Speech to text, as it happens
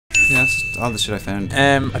Yeah, that's all the shit I found. I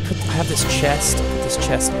have this chest. I put this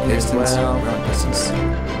chest in here as Pistons. well. We're on pistons.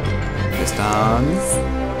 Pistons.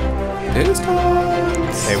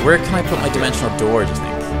 Okay, where can I put my dimensional door, do you think?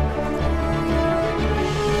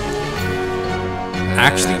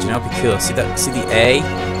 Actually, do you know what'd be cool? See that? See the A?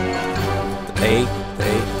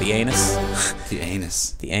 The anus? The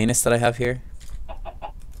anus. The anus that I have here?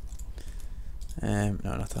 No,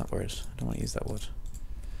 not that word. I don't want to use that word.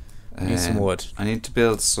 I need some wood. I need to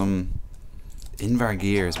build some invar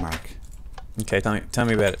gears, Mark. Okay, tell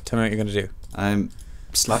me about it. Tell me what you're gonna do. I'm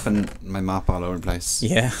slapping my mop all over the place.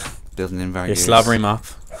 Yeah. Building invar Your gears. slobbery mop.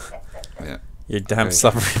 Yeah. Your damn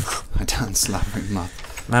slobbery mop. My damn slobbery mop.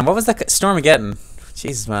 Man, what was that Stormageddon?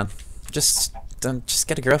 Jesus, man. Just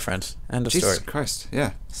get a girlfriend. End of Jesus story. Christ,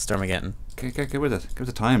 yeah. Stormageddon. Get with it. Get with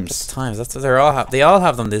the times. That's the times. That's what they all have. They all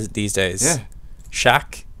have them these days. Yeah.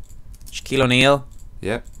 Shaq, Shaquille O'Neal,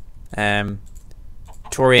 Yep.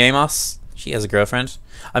 Tori Amos. She has a girlfriend.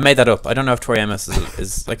 I made that up. I don't know if Tori Amos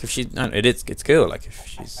is like if she. No, it's cool. Like if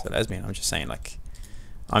she's a lesbian. I'm just saying like,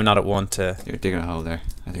 I'm not at one to. You're digging a hole there,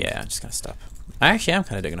 I think. Yeah, I'm just gonna stop. I actually am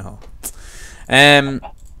kind of digging a hole. I'm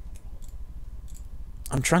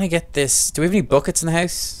trying to get this. Do we have any buckets in the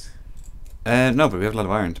house? No, but we have a lot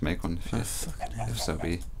of iron to make one. Oh, fucking hell. If so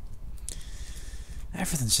be.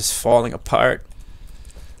 Everything's just falling apart.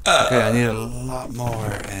 Okay, I need a lot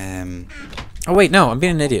more. Oh wait, no, I'm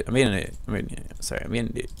being an idiot. Sorry, I'm being an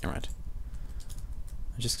idiot. Never mind.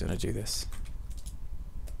 I'm just gonna do this.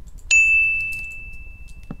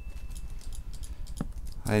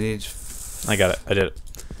 I need. I got it. I did it.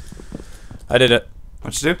 I did it.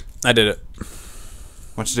 What you do? I did it.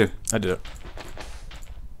 What you do? I did it.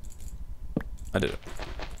 I did it.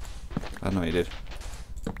 I don't know what you did.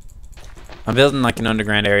 I'm building like an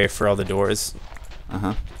underground area for all the doors.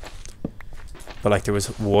 Uh-huh. But like there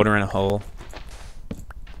was water in a hole.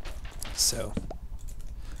 So.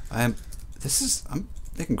 I'm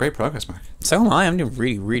making great progress, Mark. So am I. I'm doing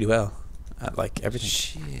really, really well at like everything.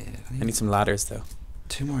 Shit. I need some ladders though.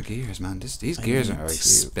 2 more gears, man. These gears are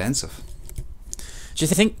expensive. Do you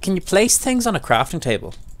think, can you place things on a crafting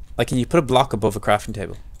table? Like can you put a block above a crafting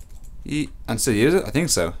table? And still use it? I think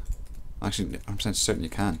so. Actually, I'm certain you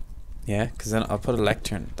can. Yeah, because then I'll put a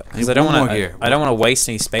lectern. I Because I don't want to. I don't want to. to waste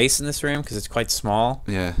any space in this room because it's quite small.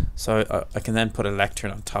 Yeah. So I can then put a lectern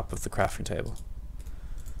on top of the crafting table,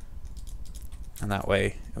 and that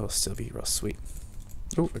way it will still be real sweet.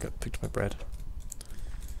 Oh, I got picked up my bread.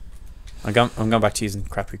 I'm going back to using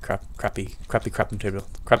crappy crafting table. Crappy crafting table.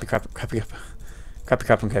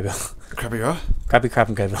 Crappy raw? Crappy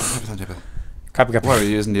crafting table. Crappy What, were you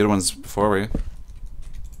using the other ones before, were you?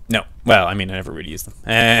 No. Well, I mean, I never really used them.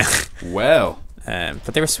 Well.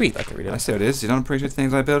 But they were sweet. Like I really. I see how it is. You don't appreciate the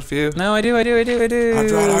things I built for you? No, I do. I've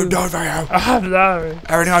done for you.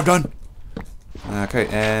 Everything I've done.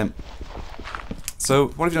 Okay. So,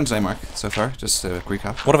 what have you done today, Mark, so far? Just a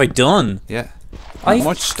recap. What have I done? Yeah. Not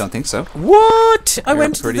much, don't think so. What? I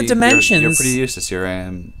went to the dimensions. You're pretty useless. You're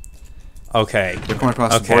okay. You're coming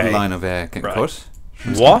across the borderline of getting cut. What?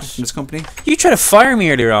 From this company. You tried to fire me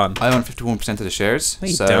earlier on. I own 51% of the shares, No,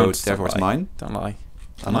 you so don't. therefore it's mine. Don't lie.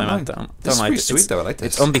 I'm not lying. Don't This is lie. pretty sweet though. I like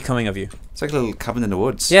this. It's unbecoming of you. It's like a little cabin in the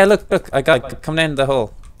woods. Yeah, look. I got come down the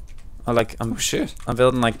hole. Oh shit. I'm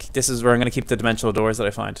building like this is where I'm gonna keep the dimensional doors that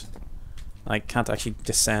I find. I can't actually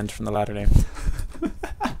descend from the ladder now.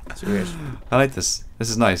 It's weird. I like this. This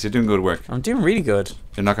is nice. You're doing good work. I'm doing really good.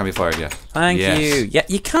 You're not gonna be fired yet. Thank you. Yeah,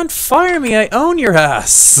 you can't fire me. I own your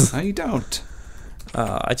ass. No, you don't.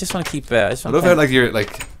 I just want to keep. I love how like you're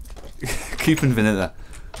like keeping vanilla.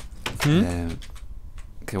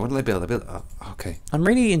 Okay, what did I build? Okay. I'm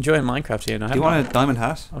really enjoying Minecraft here. Do you want a diamond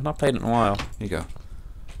hat? I've not played it in a while. Here you go.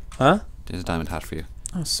 Huh? There's a diamond hat for you.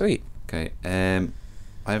 Oh, sweet. Okay. I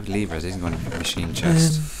have levers. These are going to the machine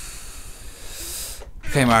chest.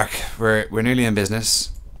 Okay, Mark. We're nearly in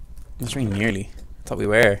business. That's really nearly. I thought we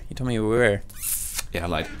were. You told me we were. Yeah, I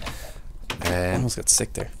lied. I almost got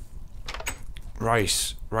sick there. Righty.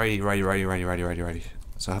 So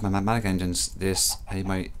I have my magnetic engines. This. I need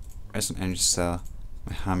my resonant energy cell.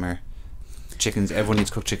 My hammer. Chickens. Everyone needs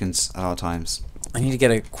cooked chickens at all times. I need to get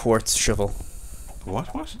a quartz shovel.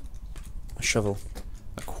 What? A shovel.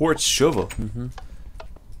 A quartz shovel? Mm-hmm.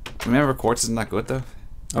 Remember, quartz isn't that good though?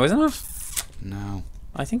 Oh, isn't it? No.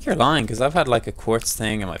 I think you're lying because I've had like a quartz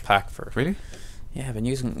thing in my pack for. Really? Yeah, I've been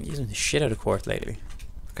using the shit out of quartz lately.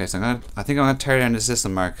 Okay, so I think I'm gonna tear down the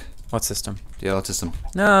system, Mark. What system? The old system.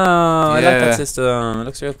 No, I like that system. It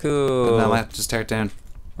looks real cool. No, I have to just tear it down.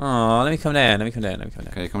 Oh, let me come down.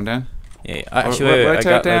 Okay, come down. Yeah. Actually, where I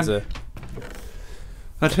tear got it down? loads of.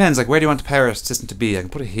 Well, it depends. Like, where do you want the power system to be? I can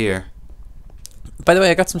put it here. By the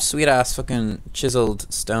way, I got some sweet ass fucking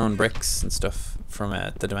chiseled stone bricks and stuff from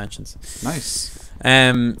the Dimensions. Nice.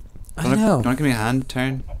 I don't know. Do you want to give me a hand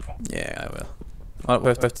turn? Yeah, I will. What do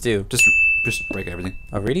I have to do? Just break everything.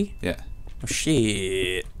 Oh, really? Yeah. Oh,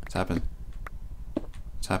 shit. It's happening.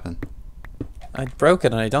 It's happening. I broke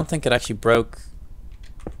it, and I don't think it actually broke.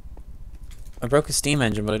 I broke a steam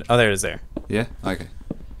engine, but oh, there it is there. Yeah? Okay.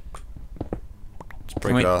 Just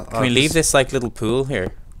break it all. Can we leave this like little pool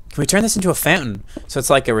here? Can we turn this into a fountain? So it's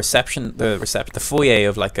like a reception, the foyer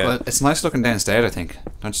of like a... Well, it's nice looking downstairs, I think.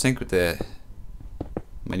 Don't you think, with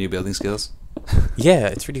my new building skills? Yeah,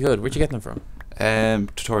 it's really good. Where'd you get them from?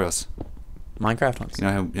 Tutorials. Minecraft ones. You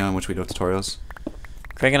know how much we love tutorials?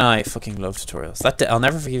 Craig and I fucking love tutorials. That day, I'll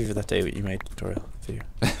never forgive you for that day that you made a tutorial video.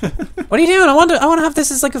 What are you doing? I want to have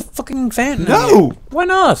this as like a fucking fountain. No! Why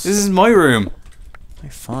not? This is my room. Okay,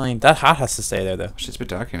 fine. That hat has to stay there though. Shit's a bit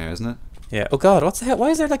dark here now, isn't it? Yeah. Oh god, what's the hell? Why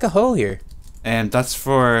is there like a hole here? That's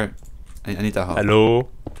for... I need that hole. Hello?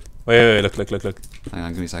 Wait, look. Hang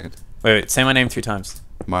on, give me a second. Wait, say my name 3 times.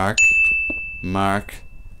 Mark.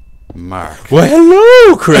 Well,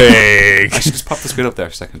 Hello, Craig! I should just pop the screen up there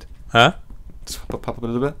for a second. Huh? Just pop up a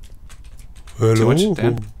little bit. Hello? Too much?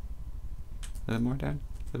 Down? A little more down?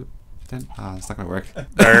 A little down? Ah, it's not going to work.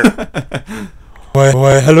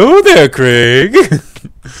 Why, hello there, Craig!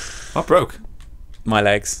 What broke? My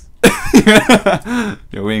legs.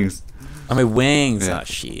 Your wings. Oh, my wings. Yeah. Ah,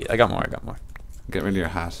 shit. I got more. Get rid of your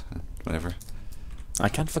hat. Whatever. I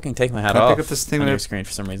can't fucking take my hat Can I off pick up this thing on with your it? screen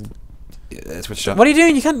for some reason. Yeah, it's with shot. What are you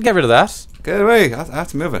doing? You can't get rid of that. Get away. I have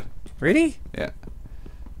to move it. Really? Yeah.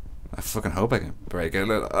 I fucking hope I can break it a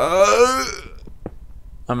little.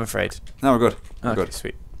 I'm afraid. No, we're good. We're Okay, good.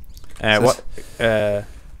 sweet. What? Do you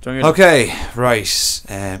want me to- Okay,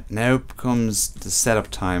 right. Now comes the setup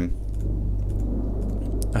time.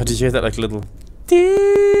 Oh, did you hear that like little...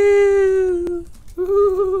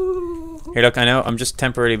 Here, look, I know I'm just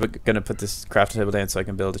temporarily going to put this crafting table down so I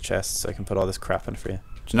can build a chest so I can put all this crap in for you.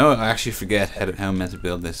 Do you know, I actually forget how I'm meant to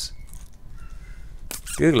build this.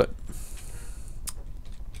 Google it.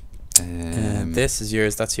 Um, This is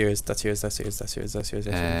yours, that's yours, that's yours, that's yours, that's yours, that's yours,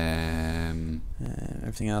 that's yours. um,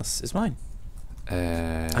 Everything else is mine.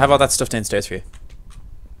 uh, I have all that stuff downstairs for you.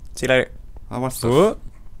 See you later. Oh, what's the... No,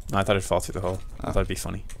 I thought it'd fall through the hole. I Oh. thought it'd be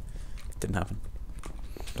funny. Didn't happen.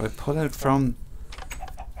 Do I pull out from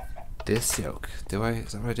this yoke? Do I?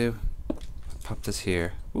 Is that what I do? Pop this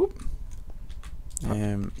here. Whoop.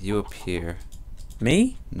 You up here.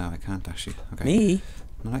 Me? No, I can't actually. Okay. Me?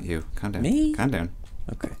 No, not you. Calm down. Me? Calm down.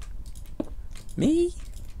 Okay. Me?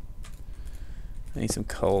 I need some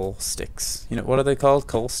coal sticks. You know, what are they called?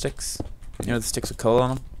 Coal sticks? You know the sticks with coal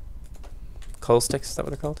on them? Coal sticks, is that what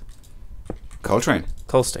they're called? Coltrane.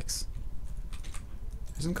 Coal sticks.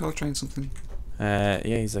 Isn't Coltrane something? Yeah,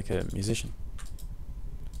 he's like a musician.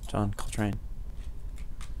 John Coltrane.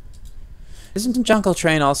 Isn't John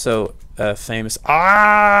Coltrane also famous?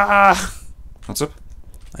 Ah! What's up?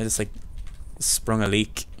 I just like sprung a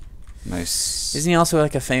leak. Nice. Isn't he also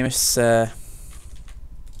like a famous one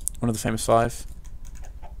of the famous 5?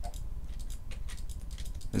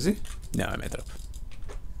 Is he? No, I made that up.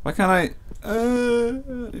 Why can't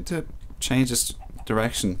I need to change this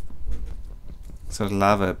direction so the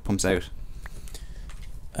lava pumps out.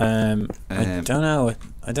 I don't know.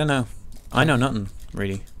 I don't know. I know nothing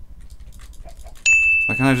really.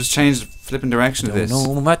 Why can't I just change the flipping direction of Don't this?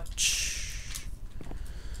 know much,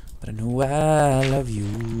 but I know I love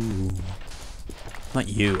you. Not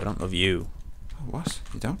you. I don't love you. What?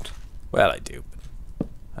 You don't? Well, I do, but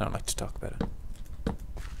I don't like to talk about it.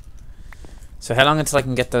 So how long until I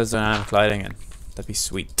can get those dynamic lighting in? That'd be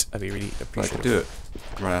sweet. I'd be really I appreciative. could do it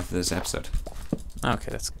right after this episode.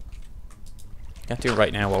 Okay, that's... Can't do it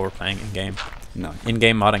right now while we're playing in-game. No.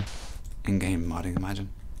 In-game modding. In-game modding, imagine.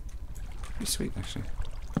 Pretty sweet, actually.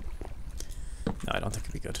 No, I don't think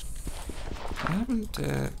it'd be good. I haven't,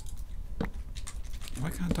 why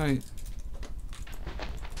can't I...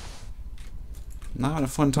 Not having a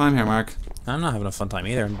fun time here, Mark. I'm not having a fun time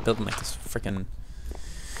either. I'm building like this freaking...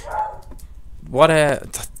 What a...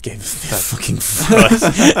 That gave me a fucking fright.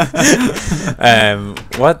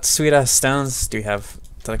 What sweet ass stones do we have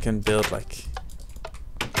that I can build like...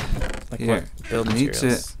 Like Here, what? Build I need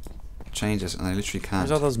materials. to change it, and I literally can't.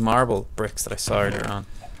 There's all those marble bricks that I saw earlier on.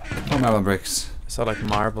 Oh, marble bricks. I saw like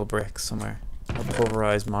marble bricks somewhere. Or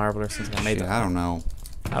pulverized marble or something. I made Shit, that. I don't know.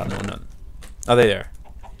 I don't know none. Oh, they there.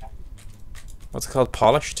 What's it called?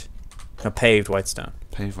 Polished? No, paved white stone.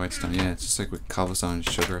 Paved white stone, yeah. It's just like with cobblestone and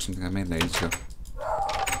sugar or something. I made it ages ago.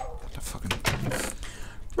 What the fucking...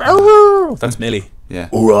 That's Millie. Yeah.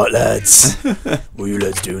 Alright, lads. What are you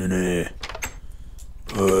lads doing in here?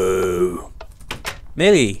 Oh.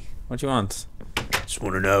 Millie, what do you want? Just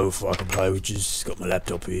want to know if I can play with you. Just got my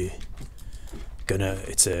laptop here.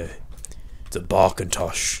 It's a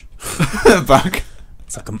Bark-in-tosh. Bark.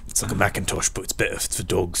 It's like a Macintosh, but it's better for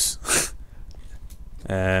dogs.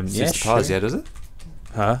 Yeah, Suits the paws, yeah, does it?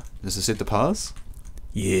 Huh? Does it suit the paws?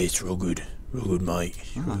 Yeah, it's real good, mate.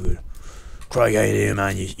 It's real good. Craig, ain't here,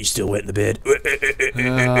 man. You still wet in the bed?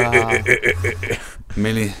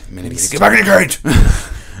 Millie, get back in the crate!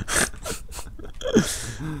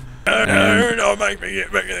 Don't make me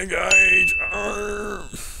get back in the cage.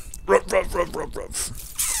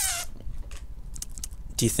 Ruff.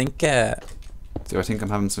 Do you think? Do I think I'm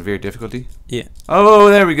having severe difficulty? Yeah. Oh,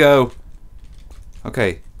 there we go.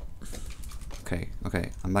 Okay.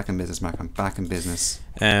 I'm back in business, Mark. I'm back in business.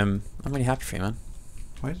 I'm really happy for you, man.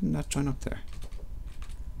 Why didn't that join up there?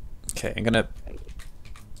 Okay, I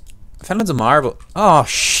found loads of marble. Oh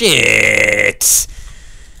shit!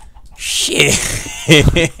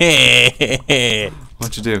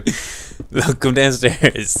 What'd you do? Look, come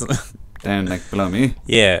downstairs. Down, like, below me?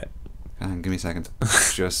 Yeah. Give me a second.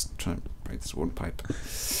 Just trying to break this wooden pipe.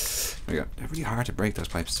 There you go. They're really hard to break, those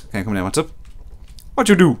pipes. Okay, come down. What's up? What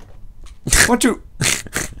you do? What you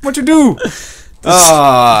do?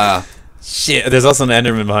 Ah! Shit, there's also an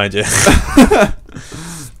Enderman behind you.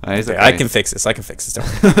 Okay. I can fix this.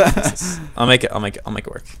 Don't worry. I'll make it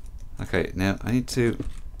work. Okay, now I need to...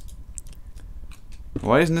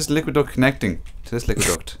 Why isn't this liquid duct connecting to this liquid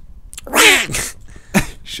duct?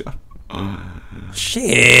 Shut up.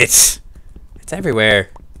 Shit! It's everywhere.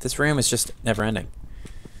 This room is just never ending.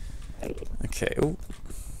 Okay. Ooh.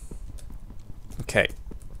 Okay.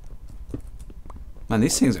 Man,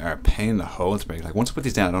 these things are a pain in the hole to break. Like, once I put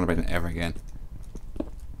these down, I don't want to break them ever again.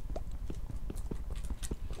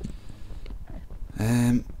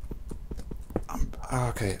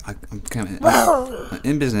 Okay, I'm kind of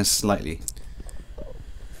in business slightly.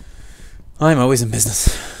 I'm always in business.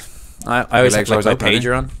 I always have like my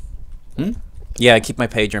pager on. Hmm? Yeah, I keep my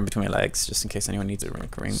pager in between my legs just in case anyone needs a ring.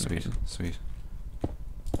 Sweet.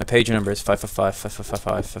 My pager number is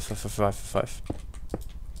 555.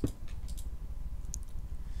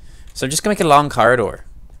 So I'm just gonna make a long corridor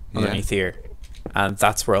underneath here, and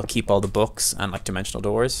that's where I'll keep all the books and like dimensional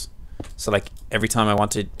doors. So like every time I want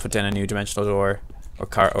to put down a new dimensional door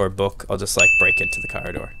or book, I'll just like break into the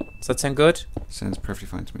corridor. Does that sound good? Sounds perfectly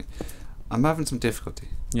fine to me. I'm having some difficulty.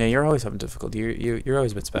 Yeah, you're always having difficulty. You're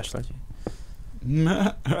always a bit special, aren't you?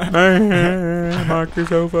 Mark, you're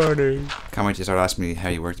so funny. Can't wait to start asking me how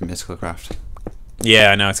you worked in mystical craft.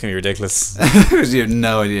 Yeah, I know, it's gonna be ridiculous. Because you have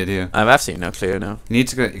no idea, do you? I have absolutely no clue now. You need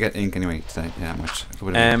to get ink anyway today. Yeah, how much?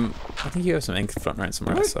 I think you have some ink floating around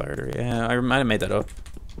somewhere else. Yeah, I might have made that up.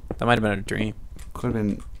 That might have been a dream. Could have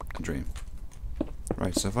been a dream.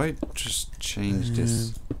 Right, so if I just change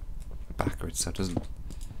this backwards so it doesn't...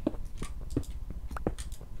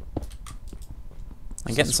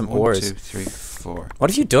 I'm getting some 1, ores. 2, 3, 4. What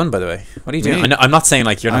have you done, by the way? What are you doing? I'm not saying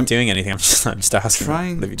like you're not doing anything. I'm just asking.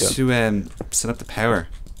 Trying what have you done? to set up the power.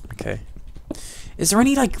 Okay. Is there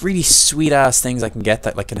any like really sweet ass things I can get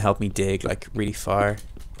that like can help me dig like really far?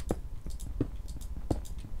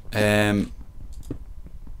 Maybe.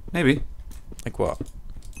 Like what?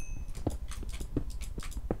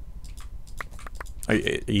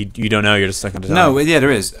 You don't know. You're just stuck on design. No, yeah, there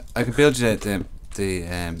is. I could build you the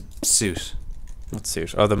suit. What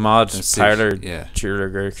suit? Oh, the mod parlor. Yeah.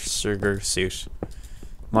 Sugar suit.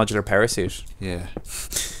 Modular power suit. Yeah. I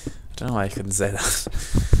don't know why I couldn't say that.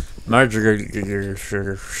 Modular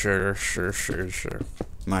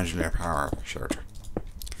Modular power shirt.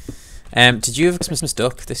 Did you have a Christmas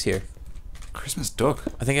duck this year? Christmas duck?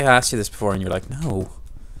 I think I asked you this before and you're like, no.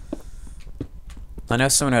 I know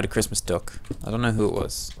someone had a Christmas duck. I don't know who it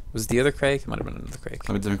was. Was it the other Craig? It might have been another Craig.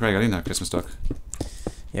 I didn't Craig, I didn't have Christmas duck.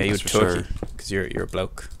 Yeah, you had turkey. Because you're a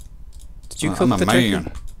bloke. Did you cook the turkey?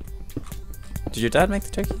 Did your dad make the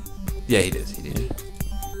turkey? Yeah, he did.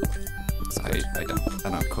 I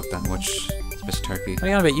don't cook that much, especially turkey. What are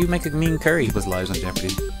you on about? You make a mean curry. People's lives on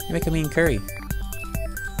jeopardy. You make a mean curry.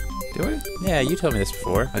 Do I? Yeah, you told me this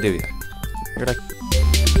before. I do, yeah. You're like...